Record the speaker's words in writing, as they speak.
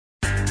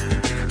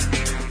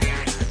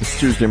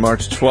Tuesday,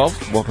 March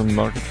 12th. Welcome to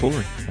Market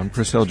Foolery. I'm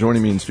Chris Hill.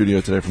 Joining me in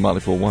studio today from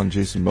Motley Fool One,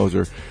 Jason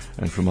Moser,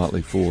 and from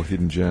Motley Fool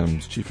Hidden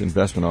Gems, Chief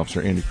Investment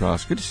Officer Andy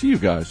Cross. Good to see you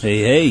guys.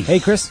 Hey. Hey,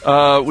 Chris.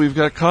 We've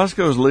got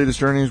Costco's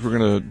latest earnings. We're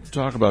going to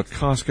talk about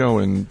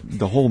Costco and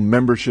the whole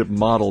membership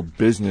model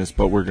business,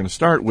 but we're going to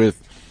start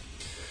with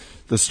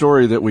the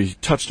story that we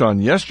touched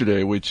on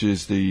yesterday, which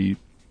is the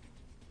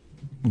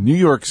New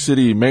York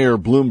City Mayor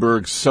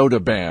Bloomberg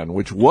soda ban,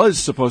 which was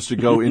supposed to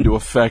go into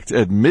effect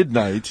at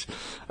midnight,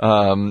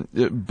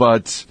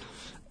 but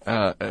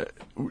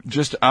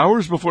just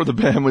hours before the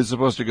ban was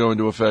supposed to go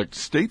into effect,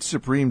 State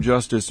Supreme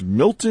Justice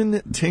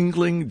Milton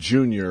Tingling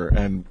Jr.,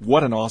 and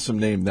what an awesome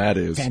name that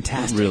is.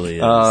 Fantastic. It really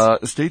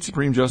is. State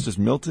Supreme Justice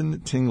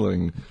Milton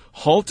Tingling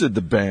halted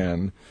the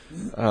ban.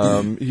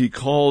 He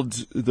called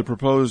the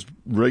proposed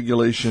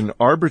regulation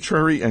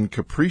arbitrary and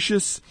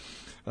capricious,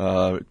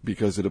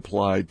 because it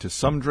applied to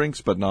some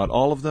drinks, but not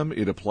all of them.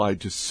 It applied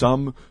to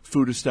some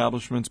food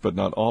establishments, but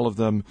not all of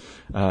them.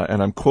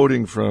 And I'm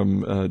quoting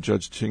from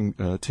Judge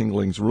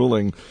Tingling's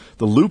ruling,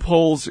 "The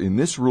loopholes in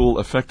this rule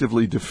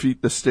effectively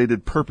defeat the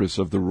stated purpose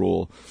of the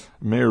rule."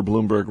 Mayor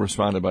Bloomberg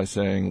responded by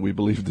saying, "We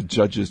believe the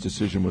judge's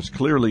decision was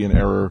clearly an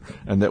error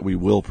and that we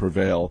will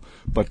prevail."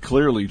 But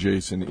clearly,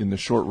 Jason, in the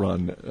short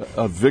run,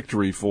 a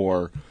victory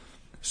for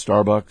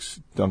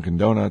Starbucks, Dunkin'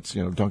 Donuts,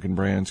 Dunkin'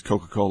 Brands,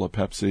 Coca-Cola,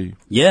 Pepsi.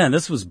 Yeah, and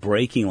this was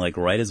breaking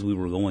right as we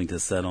were going to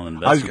set on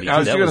Investor Beat. I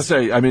was going to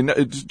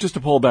say, just to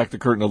pull back the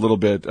curtain a little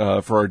bit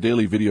for our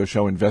daily video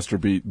show Investor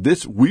Beat,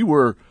 we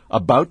were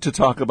about to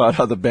talk about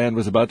how the ban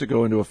was about to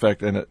go into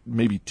effect, and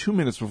maybe 2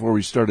 minutes before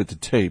we started to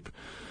tape,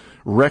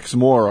 Rex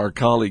Moore, our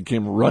colleague,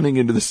 came running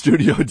into the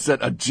studio and said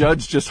a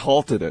judge just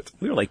halted it.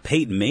 We were like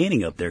Peyton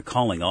Manning up there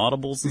calling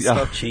audibles and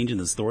stuff, changing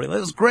the story. That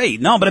was great.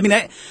 No, but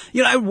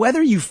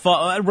whether you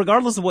fall,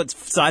 regardless of what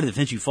side of the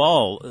fence you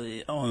fall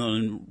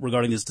on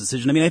regarding this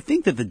decision, I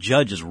think that the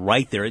judge is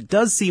right there. It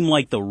does seem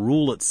like the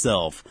rule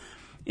itself,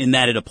 in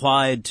that it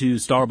applied to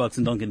Starbucks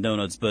and Dunkin'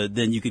 Donuts, but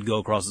then you could go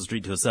across the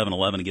street to a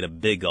 7-Eleven and get a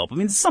big gulp.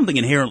 There's something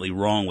inherently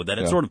wrong with that.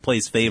 It sort of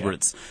plays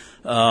favorites.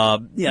 I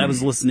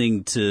was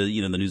listening to,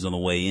 the news on the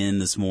way in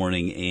this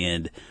morning,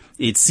 and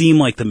it seemed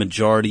like the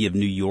majority of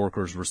New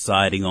Yorkers were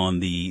siding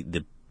on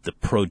the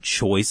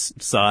pro-choice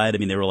side.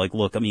 They were like,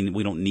 look,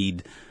 we don't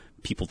need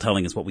people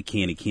telling us what we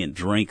can and can't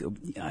drink.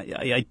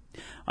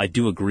 I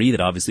do agree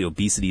that obviously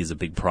obesity is a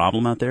big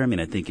problem out there.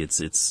 I think is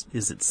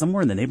it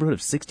somewhere in the neighborhood of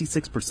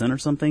 66% or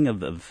something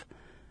of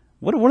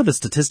what are the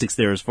statistics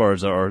there as far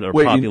as our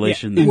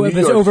population?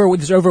 There's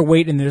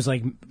overweight and there's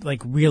like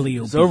really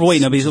obese. There's overweight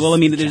and obese. Well,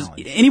 there's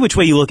any which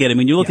way you look at it.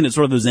 You're looking at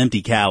sort of those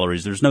empty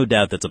calories. There's no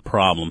doubt that's a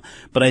problem.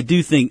 But I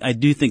do think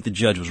the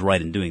judge was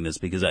right in doing this,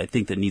 because I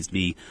think that needs to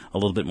be a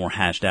little bit more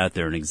hashed out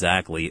there and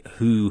exactly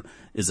who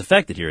is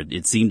affected here.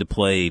 It seemed to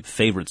play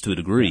favorites to a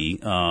degree.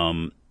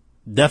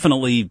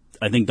 Definitely,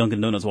 I think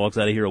Dunkin' Donuts walks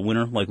out of here a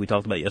winner, like we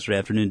talked about yesterday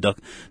afternoon.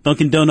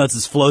 Dunkin'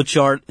 Donuts' flow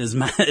chart, as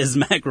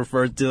Mac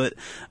referred to it,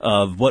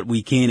 of what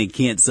we can and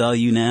can't sell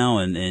you now,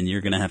 and you're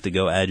going to have to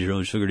go add your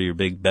own sugar to your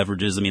big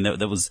beverages.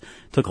 That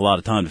took a lot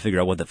of time to figure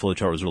out what that flow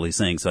chart was really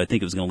saying. So I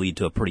think it was going to lead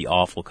to a pretty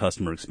awful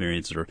customer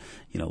experience, or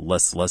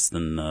less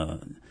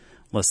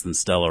than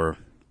stellar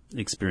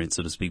experience,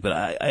 so to speak. But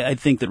I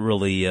think that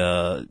really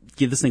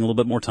give this thing a little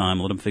bit more time,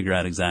 let them figure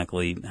out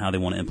exactly how they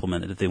want to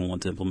implement it. If they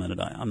want to implement it,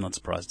 I'm not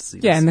surprised to see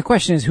this. Yeah, and the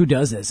question is, who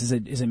does this? Is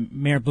it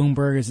Mayor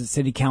Bloomberg? Is it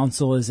City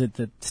Council? Is it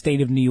the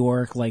state of New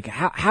York?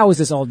 How is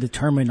this all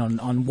determined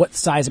on what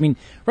size?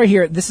 Right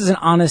here, this is an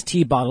Honest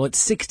Tea bottle. It's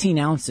 16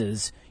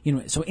 ounces.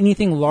 So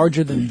anything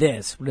larger than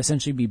this would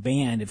essentially be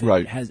banned if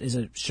it is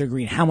a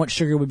sugary, and how much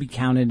sugar would be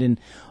counted,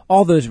 and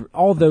all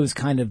those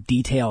kind of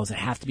details that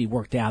have to be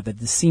worked out. That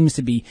this seems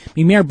to be.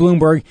 Mayor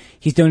Bloomberg,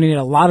 he's donated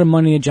a lot of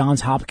money to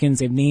Johns Hopkins.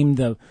 They've named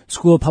the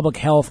School of Public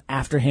Health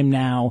after him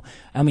now.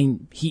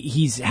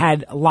 He's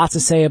had lots to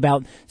say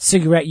about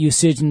cigarette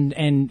usage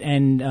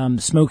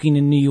and smoking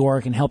in New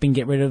York, and helping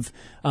get rid of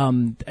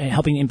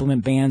helping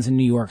implement bans in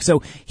New York.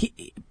 So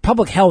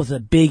public health is a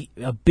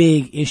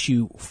big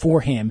issue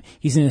for him.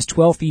 He's in his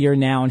 12th year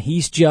now, and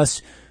he's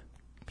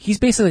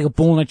basically like a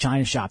bull in a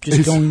china shop,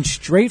 just going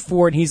straight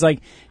for it. He's like,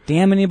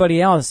 damn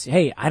anybody else.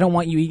 Hey, I don't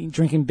want you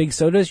drinking big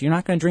sodas. You're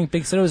not going to drink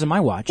big sodas on my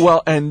watch.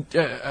 Well, and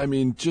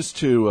just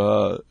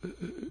to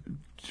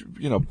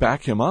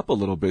back him up a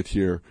little bit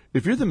here,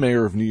 if you're the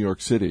mayor of New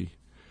York City,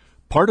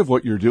 part of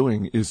what you're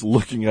doing is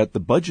looking at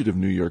the budget of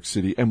New York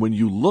City, and when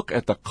you look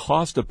at the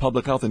cost of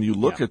public health, and you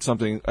look at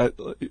something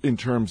in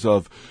terms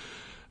of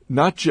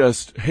not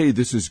just, hey,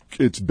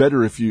 it's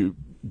better if you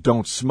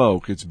don't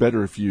smoke, it's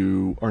better if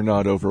you are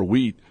not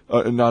overweight.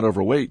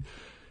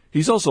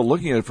 He's also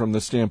looking at it from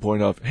the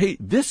standpoint of, hey,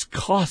 this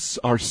costs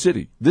our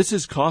city. This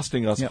is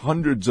costing us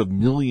hundreds of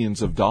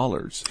millions of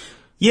dollars.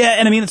 Yeah,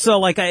 and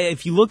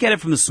if you look at it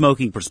from the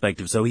smoking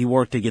perspective, so he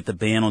worked to get the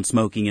ban on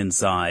smoking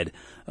inside,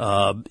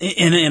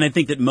 and I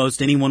think that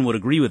anyone would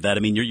agree with that.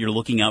 You're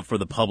looking out for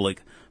the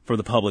public for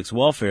the public's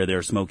welfare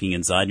there, smoking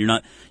inside. You're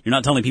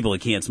not telling people they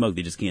can't smoke,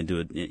 they just can't do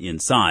it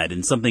inside.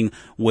 And something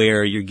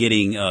where you're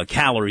getting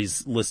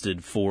calories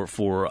listed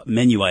for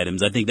menu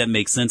items, I think that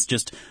makes sense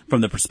just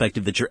from the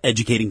perspective that you're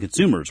educating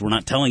consumers. We're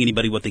not telling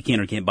anybody what they can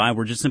or can't buy.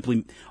 We're just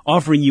simply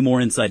offering you more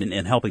insight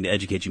and helping to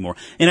educate you more.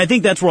 And I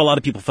think that's where a lot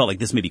of people felt like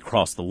this maybe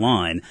crossed the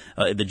line,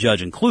 the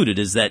judge included,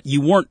 is that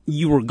you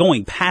were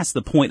going past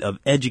the point of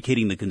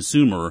educating the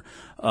consumer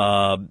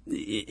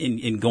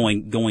in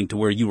going to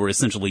where you were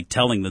essentially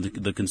telling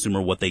the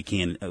consumer what they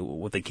can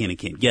and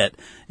can't get,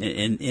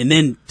 and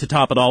then to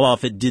top it all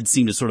off, it did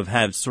seem to sort of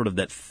have sort of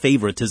that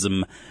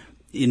favoritism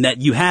in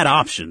that you had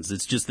options.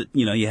 It's just that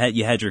you had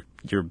your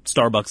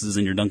Starbucks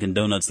and your Dunkin'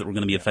 Donuts that were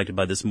going to be affected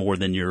by this more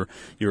than your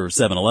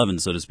 7-Eleven,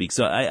 so to speak.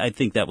 So I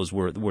think that was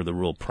where the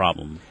real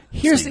problem.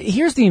 Here's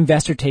the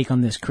investor take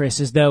on this, Chris,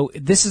 is though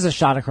this is a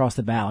shot across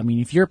the bow. I mean,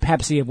 if you're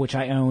Pepsi, of which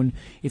I own,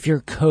 if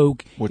you're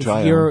Coke,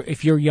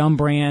 if you're Yum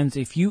Brands,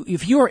 if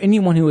you are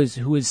anyone who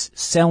is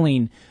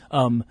selling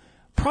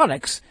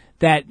products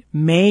that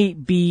may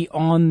be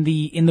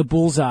in the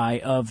bullseye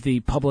of the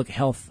public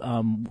health,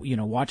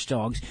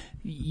 watchdogs,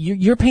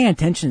 you're paying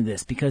attention to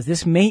this because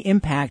this may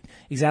impact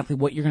exactly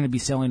what you're going to be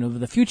selling over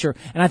the future.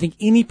 And I think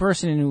any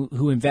person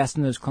who invests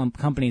in those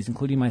companies,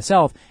 including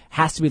myself,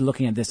 has to be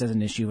looking at this as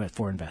an issue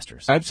for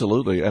investors.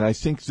 Absolutely. And I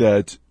think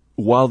that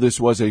while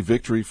this was a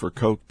victory for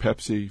Coke,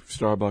 Pepsi,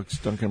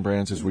 Starbucks, Dunkin'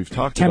 Brands, as we've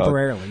talked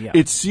temporarily, about,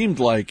 it seemed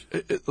like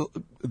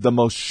the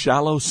most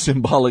shallow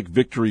symbolic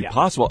victory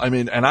possible. I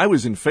mean, and I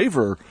was in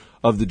favor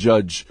of the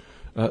judge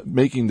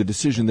making the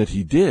decision that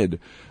he did.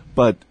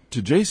 But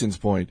to Jason's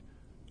point,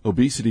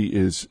 obesity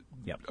is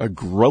a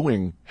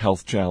growing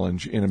health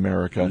challenge in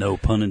America. No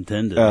pun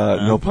intended.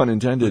 No pun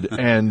intended.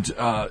 And,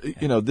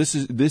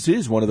 this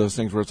is one of those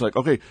things where it's like,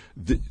 okay,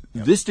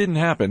 this didn't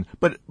happen.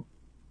 But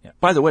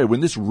by the way,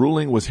 when this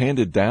ruling was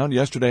handed down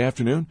yesterday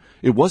afternoon,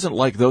 it wasn't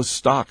like those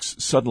stocks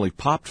suddenly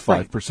popped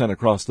 5%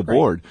 across the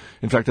board.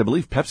 In fact, I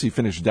believe Pepsi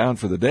finished down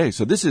for the day.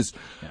 So this is,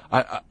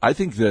 I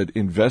think that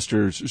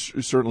investors,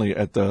 certainly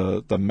at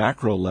the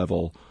macro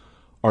level,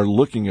 are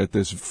looking at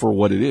this for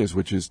what it is,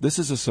 which is this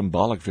is a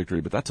symbolic victory,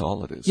 but that's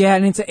all it is. Yeah,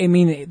 and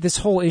this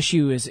whole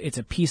issue it's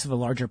a piece of a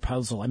larger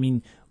puzzle. I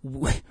mean,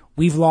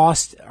 we've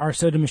lost our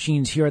soda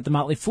machines here at the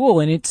Motley Fool,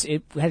 and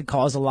it had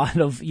caused a lot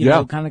of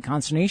kind of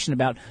consternation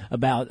about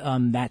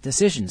that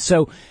decision.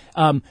 So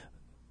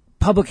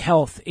public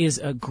health is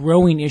a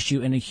growing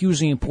issue and a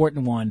hugely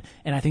important one,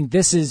 and I think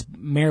this is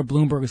Mayor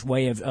Bloomberg's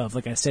way of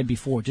like I said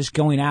before, just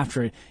going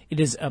after it. It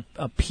is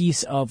a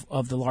piece of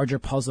the larger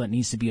puzzle that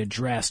needs to be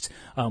addressed,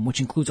 which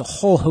includes a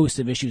whole host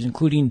of issues,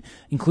 including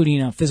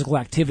physical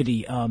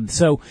activity.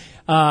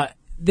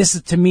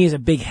 This to me is a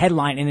big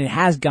headline, and it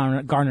has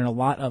garnered a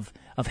lot of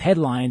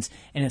headlines,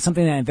 and it's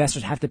something that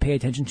investors have to pay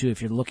attention to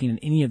if you're looking at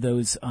any of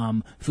those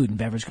food and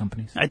beverage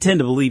companies. I tend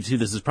to believe, too,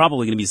 this is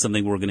probably going to be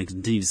something we're going to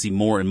continue to see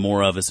more and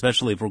more of,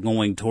 especially if we're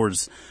going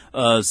towards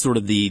sort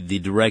of the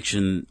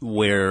direction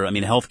where,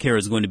 healthcare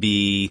is going to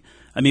be.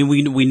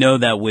 We know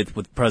that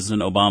with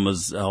President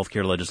Obama's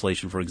healthcare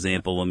legislation, for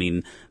example,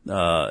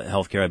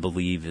 healthcare, I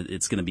believe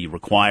it's going to be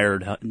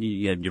required.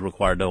 You're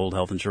required to hold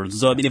health insurance.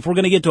 So, if we're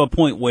going to get to a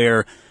point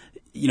where,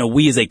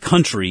 we as a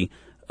country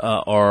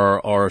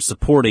are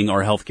supporting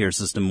our healthcare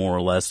system more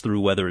or less through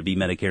whether it be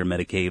Medicare,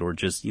 Medicaid, or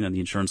just, the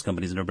insurance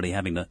companies and everybody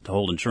having to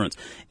hold insurance,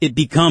 it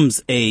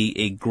becomes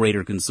a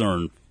greater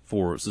concern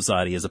for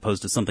society as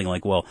opposed to something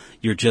like, well,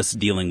 you're just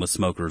dealing with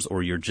smokers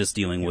or you're just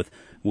dealing with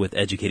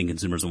educating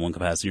consumers in one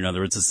capacity or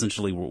another. It's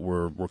essentially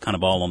we're kind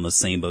of all on the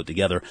same boat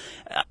together.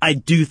 I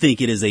do think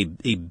it is a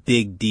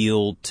big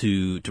deal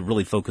to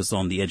really focus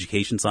on the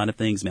education side of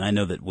things. I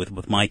know that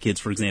with my kids,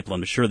 for example,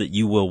 I'm sure that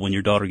you will when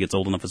your daughter gets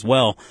old enough as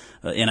well.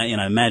 And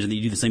I imagine that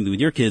you do the same thing with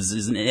your kids,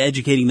 is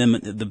educating them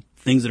the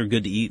things that are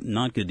good to eat and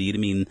not good to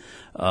eat.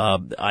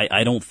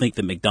 I don't think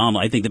that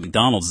I think that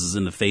McDonald's is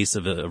in the face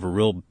of a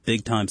real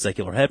big time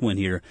secular headwind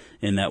here,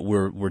 in that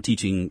we're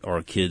teaching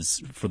our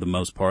kids for the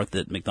most part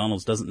that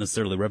McDonald's doesn't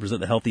necessarily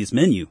represent the healthiest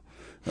menu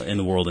in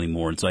the world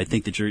anymore. And so I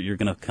think that you're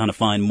going to kind of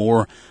find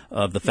more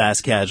of the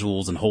fast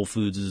casuals and Whole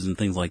Foodses and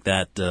things like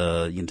that,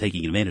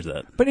 taking advantage of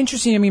that. But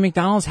interesting,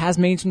 McDonald's has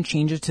made some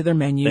changes to their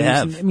menus.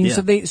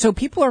 They have. So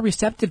people are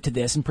receptive to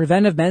this, and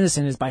preventive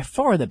medicine is by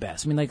far the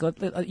best.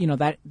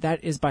 That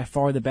is by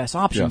far the best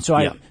option.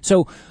 Yeah.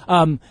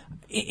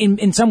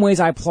 In some ways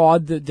I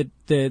applaud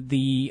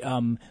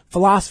the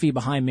philosophy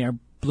behind Mayor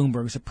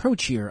Bloomberg's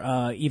approach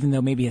here, even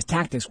though maybe his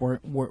tactics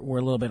were a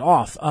little bit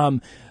off.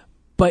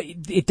 But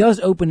it does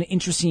open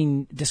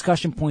interesting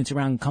discussion points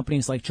around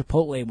companies like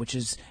Chipotle, which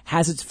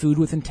has its food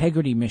with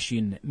integrity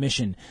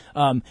mission,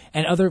 and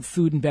other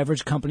food and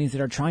beverage companies that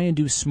are trying to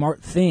do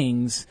smart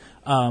things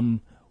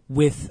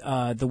with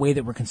the way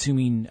that we're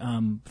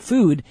consuming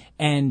food,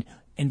 and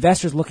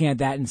investors looking at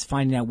that and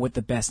finding out what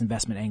the best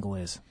investment angle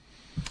is.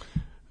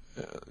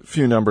 A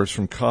few numbers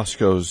from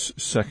Costco's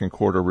second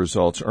quarter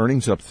results.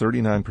 Earnings up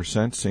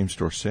 39%,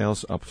 same-store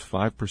sales up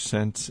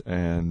 5%,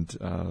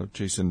 and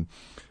Jason,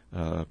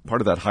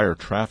 part of that higher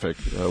traffic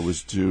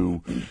was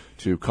due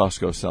to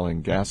Costco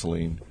selling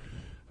gasoline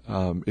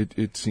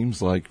it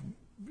seems like.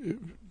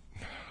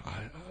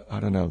 I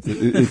don't know.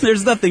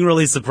 There's nothing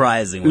really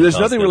surprising. There's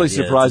nothing really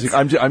surprising.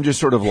 I'm just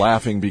sort of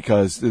laughing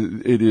because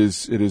it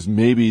is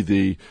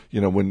maybe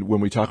when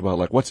we talk about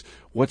like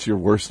what's your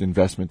worst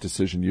investment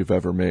decision you've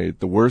ever made.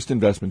 The worst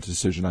investment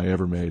decision I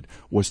ever made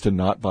was to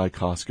not buy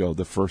Costco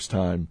the first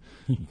time.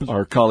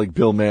 Our colleague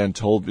Bill Mann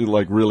told me,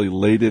 like, really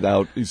laid it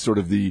out, sort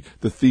of the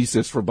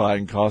thesis for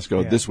buying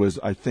Costco. Yeah. This was,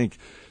 I think,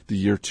 the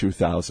year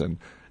 2000.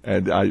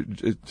 And I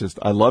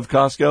love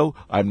Costco.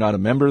 I'm not a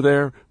member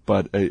there,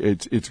 but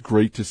it's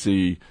great to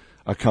see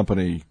a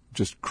company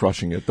just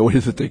crushing it the way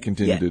that they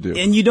continue to do.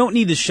 And you don't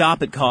need to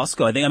shop at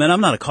Costco. I mean, I'm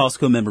not a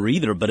Costco member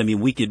either, but I mean,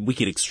 we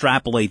could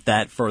extrapolate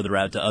that further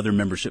out to other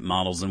membership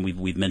models, and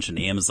we've mentioned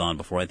Amazon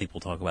before. I think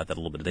we'll talk about that a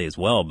little bit today as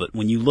well. But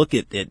when you look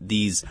at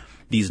these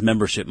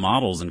membership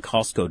models, and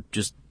Costco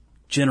just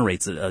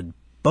generates a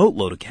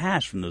boatload of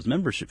cash from those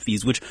membership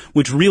fees,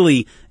 which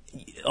really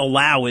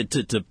allow it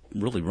to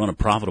really run a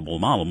profitable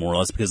model, more or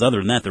less, because other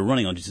than that, they're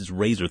running on just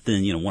razor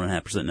thin,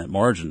 1.5% net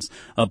margins.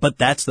 But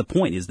that's the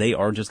point, is they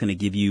are just going to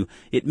give you,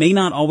 it may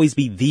not always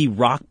be the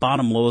rock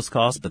bottom lowest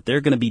cost, but they're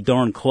going to be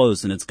darn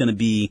close, and it's going to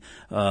be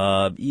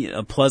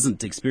a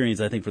pleasant experience,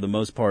 I think, for the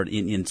most part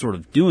in sort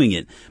of doing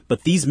it.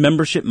 But these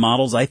membership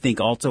models, I think,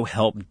 also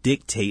help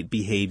dictate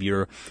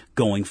behavior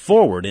going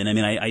forward. And I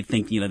mean, I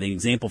think, the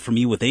example for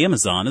me with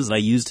Amazon is that I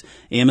used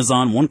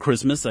Amazon one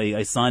Christmas.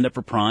 I signed up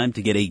for Prime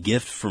to get a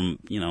gift from,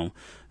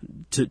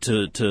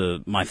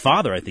 to my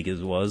father, I think it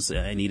was.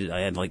 I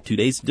had like 2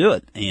 days to do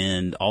it.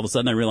 And all of a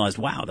sudden I realized,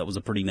 wow, that was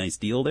a pretty nice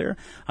deal there.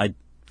 I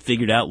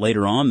figured out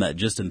later on that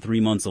just in 3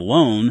 months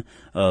alone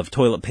of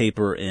toilet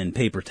paper and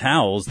paper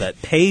towels,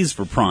 that pays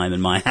for Prime in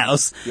my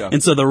house. Yeah.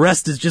 And so the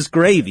rest is just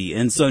gravy.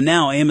 And so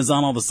now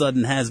Amazon all of a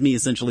sudden has me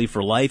essentially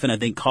for life. And I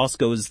think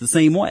Costco is the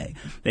same way.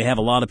 They have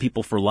a lot of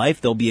people for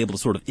life. They'll be able to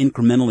sort of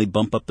incrementally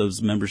bump up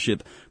those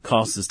membership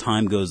costs as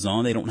time goes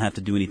on. They don't have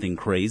to do anything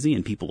crazy,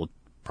 and people will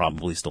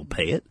probably still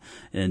pay it,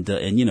 and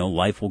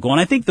life will go on.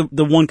 I think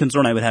the one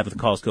concern I would have with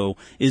Costco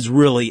is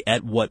really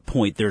at what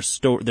point their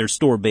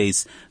store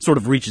base sort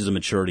of reaches a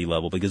maturity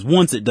level, because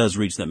once it does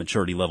reach that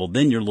maturity level,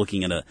 then you're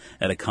looking at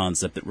a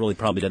concept that really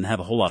probably doesn't have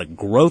a whole lot of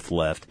growth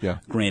left. Yeah.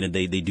 Granted,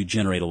 they do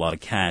generate a lot of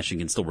cash and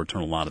can still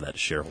return a lot of that to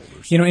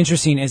shareholders.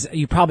 Interesting is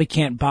you probably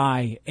can't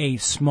buy a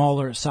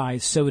smaller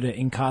size soda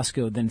in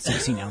Costco than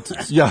 16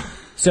 ounces. Yeah.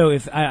 So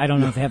if I don't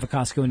know if they have a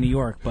Costco in New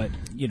York, but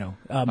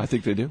I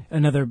think they do.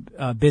 Another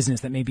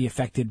business that may be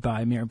affected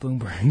by Mayor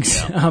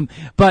Bloomberg's. Yeah.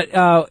 But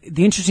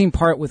the interesting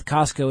part with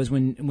Costco is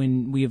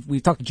when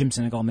we've talked to Jim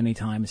Sinegal many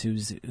times, who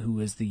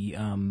is the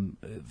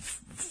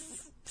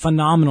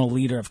phenomenal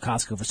leader of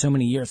Costco for so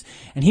many years,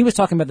 and he was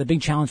talking about the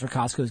big challenge for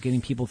Costco is getting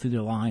people through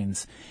their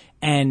lines,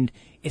 and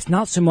it's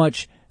not so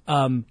much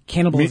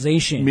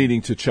cannibalization.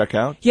 Meaning to check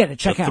out? Yeah, to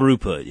check out.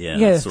 Throughput, yeah.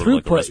 Yeah,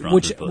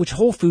 throughput, which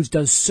Whole Foods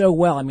does so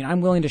well. I mean,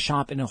 I'm willing to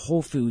shop in a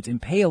Whole Foods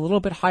and pay a little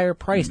bit higher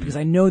price because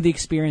I know the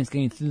experience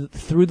getting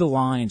through the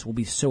lines will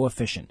be so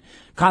efficient.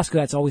 Costco,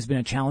 that's always been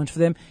a challenge for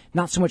them.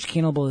 Not so much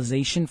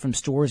cannibalization from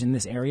stores in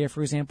this area,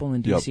 for example,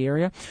 in the D.C.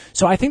 area.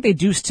 So I think they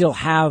do still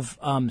have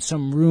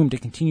some room to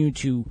continue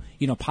to,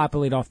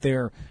 populate off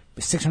their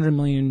 600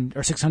 million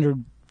or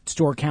 600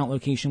 store count,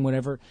 location,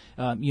 whatever,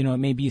 it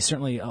may be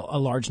certainly a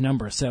large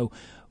number. So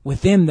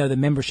with them, though, the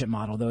membership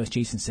model, though, as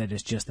Jason said,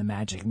 is just the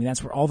magic. I mean,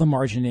 that's where all the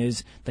margin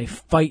is. They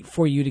fight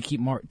for you to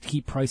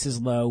keep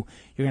prices low.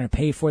 You're going to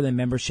pay for the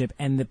membership,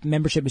 and the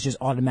membership is just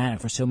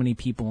automatic for so many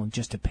people, and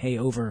just to pay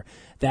over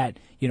that,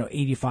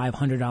 $85,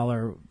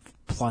 $100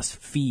 plus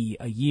fee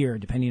a year,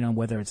 depending on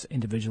whether it's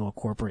individual or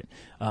corporate.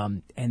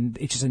 And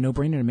it's just a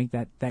no-brainer to make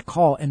that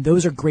call. And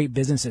those are great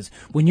businesses.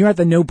 When you're at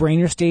the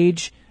no-brainer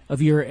stage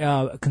of your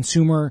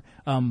consumer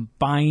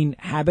buying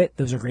habit,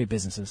 those are great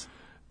businesses.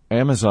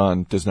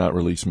 Amazon does not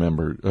release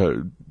numbers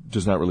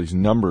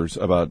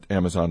about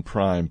Amazon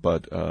Prime,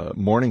 but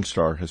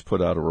Morningstar has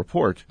put out a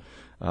report,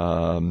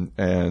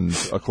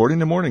 and according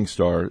to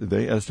Morningstar,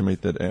 they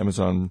estimate that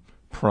Amazon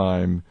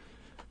Prime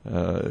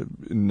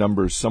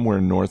numbers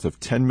somewhere north of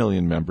 10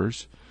 million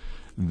members,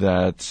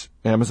 that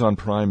Amazon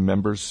Prime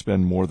members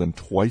spend more than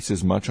twice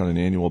as much on an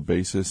annual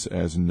basis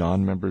as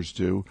non-members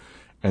do,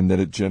 and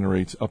that it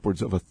generates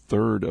upwards of a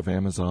third of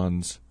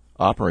Amazon's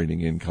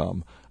operating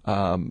income.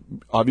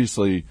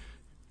 Obviously,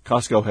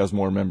 Costco has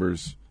more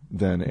members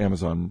than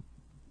Amazon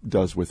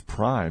does with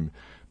Prime,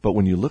 but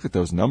when you look at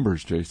those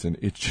numbers, Jason,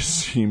 it just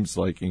seems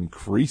like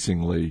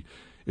increasingly,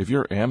 if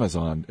you're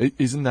Amazon,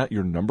 isn't that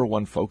your number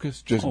one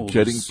focus? Just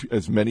getting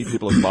as many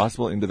people as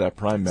possible into that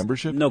Prime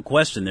membership? No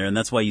question there, and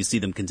that's why you see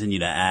them continue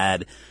to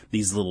add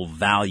these little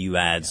value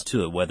adds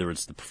to it, whether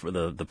it's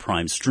the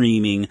Prime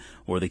streaming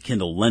or the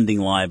Kindle lending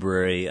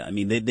library. I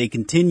mean, they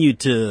continue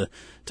to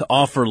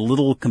offer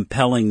little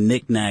compelling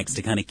knickknacks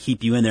to kind of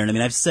keep you in there. And I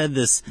mean, I've said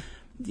this,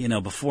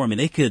 before. I mean,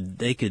 they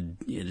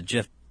could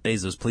Jeff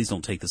Bezos, please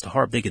don't take this to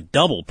heart. They could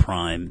double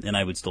Prime and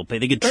I would still pay.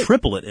 They could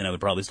triple it and I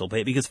would probably still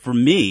pay, because for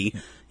me,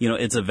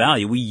 it's a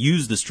value. We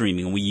use the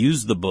streaming, we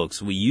use the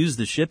books, we use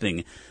the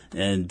shipping.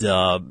 And,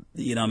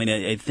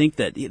 I think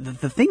that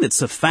the thing that's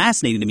so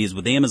fascinating to me is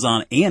with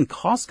Amazon and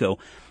Costco,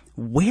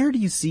 where do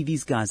you see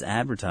these guys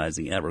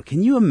advertising ever?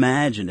 Can you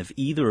imagine if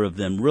either of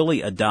them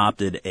really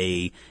adopted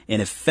an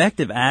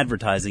effective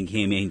advertising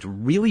campaign to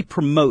really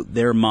promote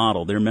their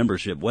model, their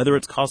membership, whether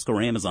it's Costco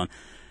or Amazon?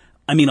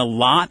 I mean, a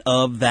lot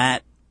of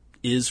that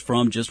is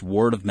from just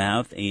word of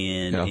mouth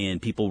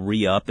and people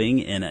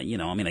re-upping. And,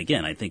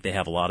 again, I think they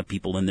have a lot of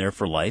people in there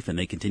for life, and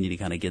they continue to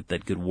kind of get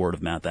that good word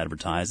of mouth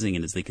advertising.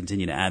 And as they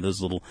continue to add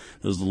those little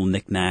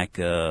knick-knack,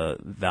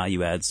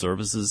 value add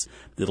services,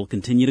 it'll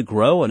continue to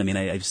grow. And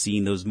I've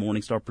seen those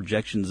Morningstar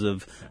projections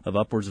of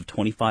upwards of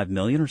 25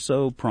 million or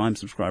so Prime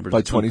subscribers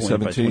by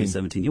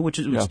 2017, which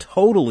was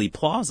totally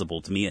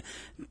plausible to me.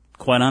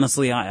 Quite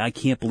honestly, I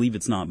can't believe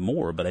it's not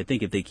more, but I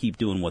think if they keep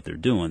doing what they're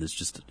doing,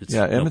 it's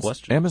no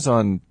question.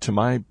 Amazon, to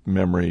my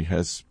memory,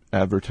 has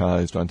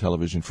advertised on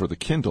television for the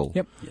Kindle,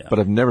 but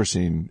I've never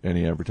seen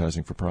any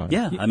advertising for Prime.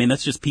 Yeah,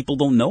 that's just people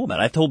don't know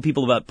about it. I've told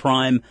people about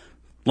Prime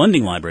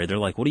Lending Library. They're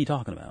like, what are you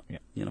talking about?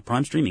 Yeah.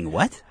 Prime streaming,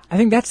 what? I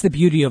think that's the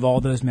beauty of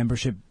all those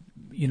membership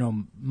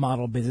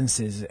model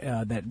businesses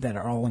that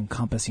are all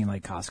encompassing,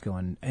 like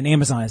Costco and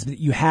Amazon, is that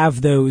you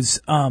have those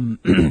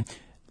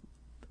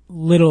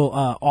little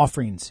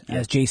offerings,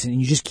 as Jason, and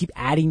you just keep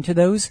adding to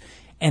those,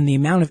 and the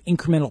amount of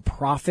incremental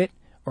profit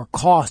or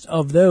cost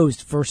of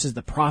those versus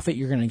the profit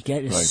you're going to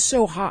get is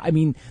so high.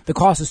 The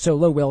cost is so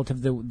low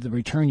relative to the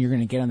return you're going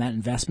to get on that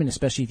investment,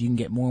 especially if you can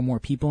get more and more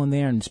people in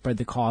there and spread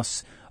the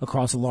costs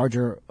across a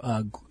larger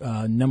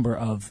number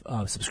of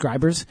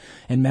subscribers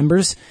and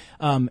members.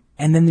 And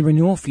then the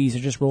renewal fees are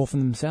just roll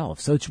from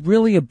themselves. So it's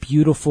really a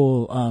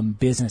beautiful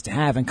business to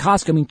have. And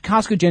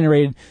Costco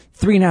generated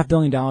 $3.5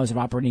 billion of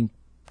operating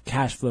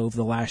cash flow over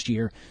the last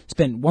year,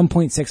 spent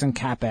 $1.6 on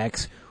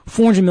CapEx,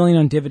 $400 million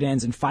on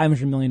dividends, and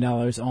 $500 million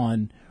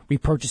on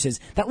repurchases.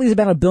 That leaves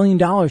about $1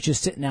 billion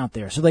just sitting out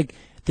there. So,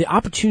 the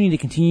opportunity to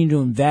continue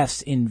to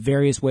invest in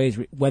various ways,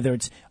 whether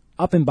it's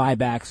up in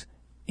buybacks,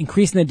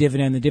 increasing the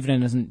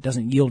dividend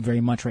doesn't yield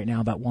very much right now,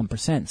 about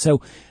 1%.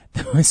 So,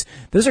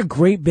 those are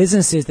great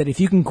businesses that if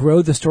you can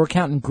grow the store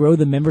count and grow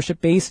the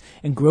membership base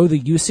and grow the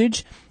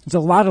usage, there's a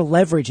lot of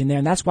leverage in there,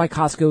 and that's why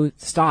Costco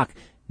stock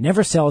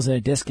never sells at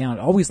a discount.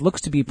 It always looks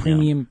to be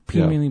premium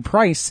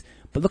price,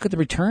 but look at the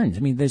returns.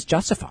 That's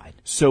justified.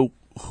 So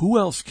who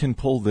else can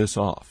pull this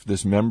off,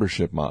 this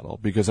membership model?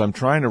 Because I'm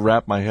trying to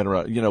wrap my head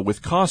around,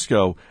 with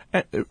Costco.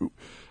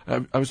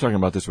 I was talking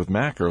about this with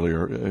Mac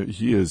earlier.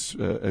 He is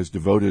as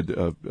devoted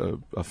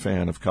a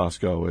fan of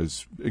Costco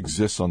as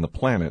exists on the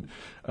planet.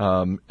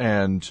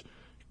 And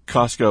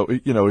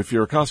Costco, if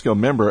you're a Costco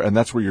member and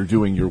that's where you're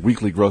doing your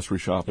weekly grocery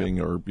shopping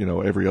or,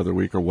 every other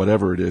week or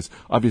whatever it is,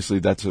 obviously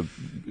that's a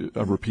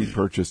repeat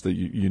purchase that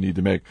you need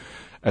to make.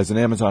 As an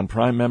Amazon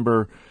Prime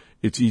member,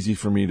 it's easy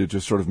for me to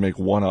just sort of make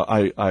one.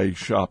 I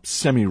shop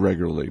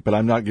semi-regularly, but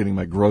I'm not getting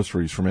my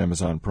groceries from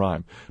Amazon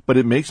Prime. But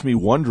it makes me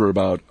wonder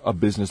about a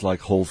business like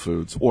Whole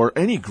Foods or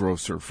any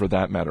grocer for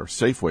that matter,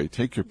 Safeway,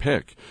 take your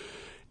pick.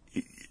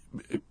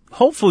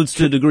 Whole Foods,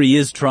 to a degree,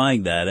 is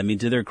trying that.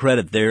 To their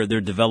credit, they're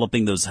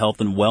developing those health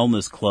and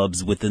wellness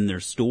clubs within their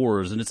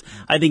stores, and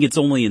I think it's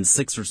only in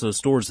 6 or so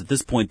stores at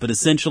this point. But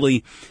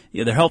essentially,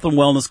 their health and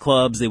wellness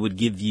clubs, they would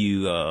give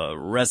you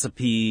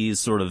recipes,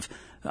 sort of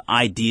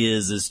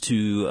ideas as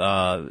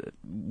to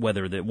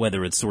whether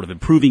it's sort of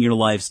improving your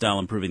lifestyle,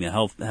 improving the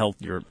health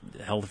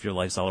of your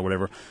lifestyle or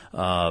whatever.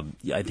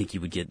 I think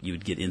you would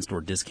get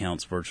in-store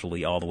discounts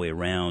virtually all the way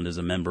around as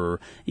a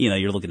member.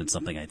 You're looking at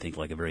something I think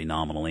like a very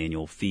nominal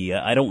annual fee.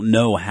 I don't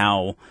know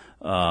how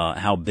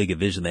big a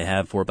vision they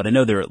have for it, but I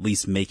know they're at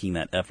least making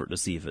that effort to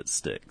see if it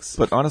sticks.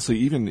 But honestly,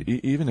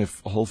 even if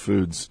Whole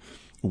Foods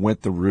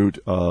went the route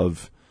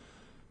of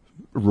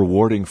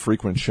rewarding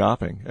frequent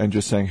shopping and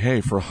just saying,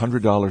 hey, for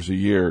 $100 a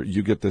year,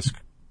 you get this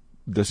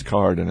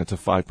card and it's a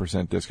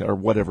 5% discount or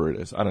whatever it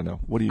is. I don't know.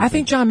 What do you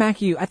think?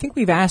 I think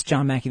we've asked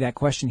John Mackey that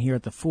question here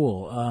at the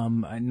Fool.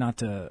 Not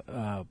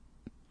to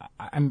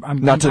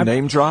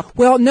name drop?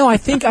 Well, no, I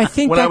think when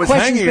that I was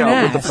question's hanging been out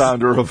asked. with the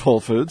founder of Whole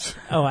Foods.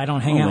 Oh, I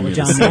don't hang out with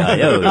John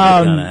CIO,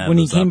 Mackey. When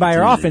he came by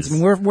our office,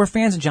 we're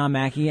fans of John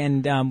Mackey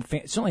and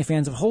certainly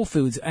fans of Whole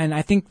Foods. And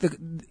I think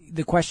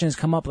the question has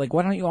come up, like,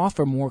 why don't you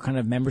offer more kind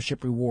of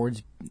membership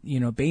rewards,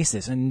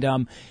 basis?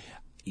 And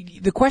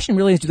the question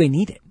really is, do they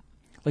need it?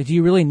 Like, do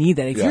you really need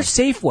that? If you're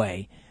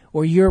Safeway,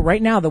 or you're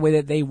right now, the way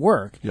that they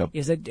work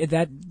is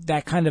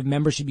that kind of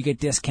membership, you get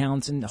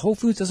discounts, and Whole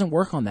Foods doesn't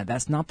work on that.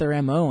 That's not their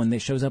MO, and it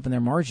shows up in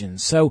their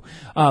margins. So,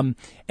 and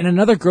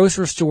another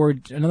grocery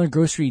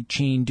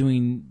chain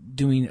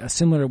doing a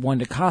similar one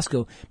to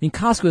Costco.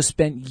 Costco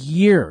spent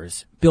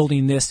years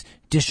building this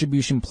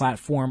distribution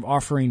platform,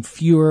 offering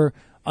fewer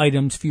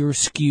items, fewer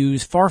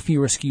SKUs, far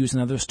fewer SKUs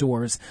than other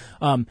stores,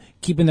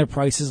 keeping their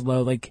prices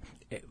low. Like,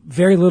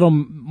 very little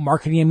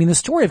marketing. I mean, the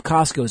story of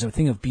Costco is a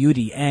thing of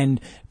beauty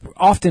and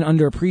often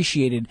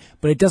underappreciated,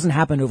 but it doesn't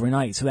happen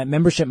overnight. So that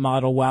membership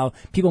model, while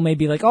people may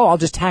be like, oh, I'll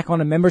just tack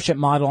on a membership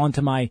model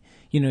onto my,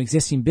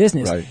 existing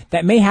business, Right.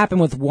 that may happen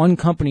with one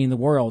company in the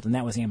world, and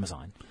that was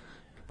Amazon,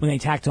 when they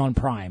tacked on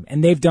Prime.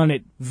 And they've done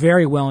it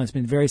very well, and it's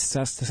been very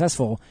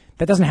successful.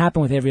 That doesn't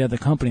happen with every other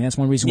company. That's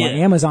one reason why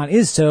Yeah. Amazon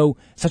is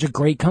such a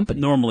great company.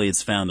 Normally,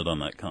 it's founded on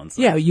that concept.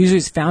 Yeah, usually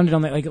it's founded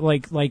on that,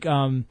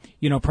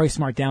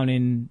 PriceSmart down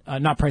in,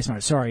 not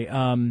PriceSmart, sorry,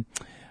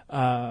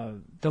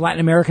 the Latin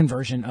American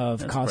version of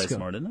That's Costco.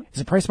 PriceSmart, isn't it?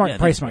 Is it PriceSmart? Yeah, I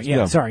think PriceSmart, it's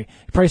yeah, sorry.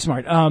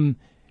 PriceSmart.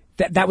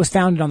 That was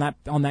founded on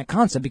that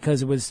concept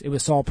because it was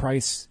Saul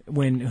Price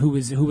who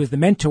was the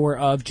mentor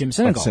of Jim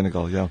Sinegal.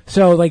 Senegal, yeah.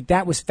 So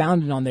that was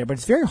founded on there, but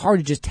it's very hard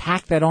to just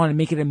tack that on and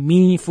make it a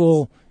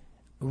meaningful,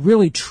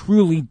 really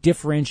truly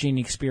differentiating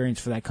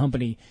experience for that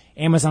company.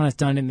 Amazon has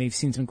done it, and they've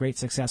seen some great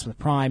success with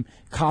Prime.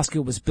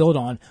 Costco was built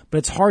on, but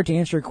it's hard to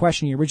answer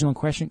your original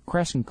question,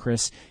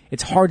 Chris.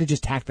 It's hard to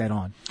just tack that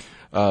on.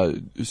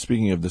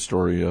 Speaking of the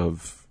story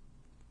of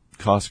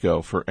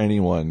Costco, for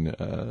anyone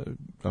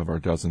of our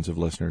dozens of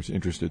listeners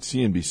interested,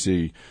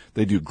 CNBC,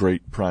 they do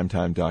great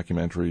primetime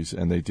documentaries,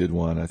 and they did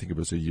one, I think it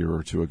was a year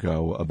or two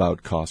ago,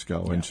 about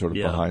Costco and sort of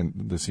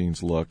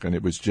behind-the-scenes look, and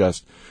it was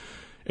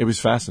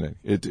fascinating.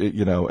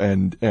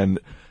 And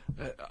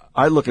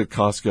I look at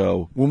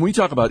Costco, when we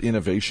talk about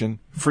innovation,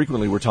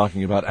 frequently we're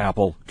talking about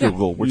Apple,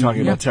 Google, we're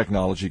talking about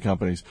technology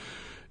companies.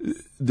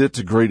 That's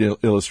a great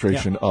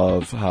illustration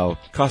of how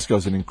Costco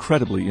is an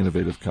incredibly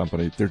innovative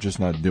company. They're just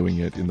not doing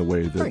it in the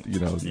way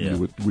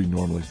that we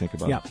normally think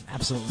about. Yeah,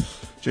 absolutely.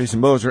 Jason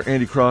Moser,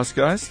 Andy Cross,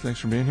 guys, thanks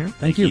for being here.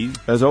 Thank you.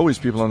 As always,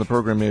 people on the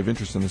program may have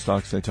interest in the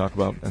stocks they talk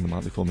about, and the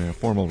Motley Fool may have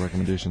formal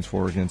recommendations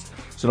for or against.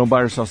 So don't buy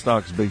or sell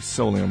stocks based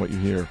solely on what you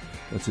hear.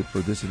 That's it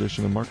for this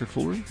edition of Market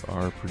Foolery.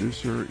 Our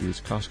producer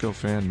is Costco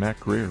fan Matt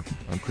Greer.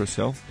 I'm Chris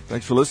Hill.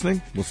 Thanks for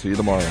listening. We'll see you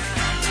tomorrow.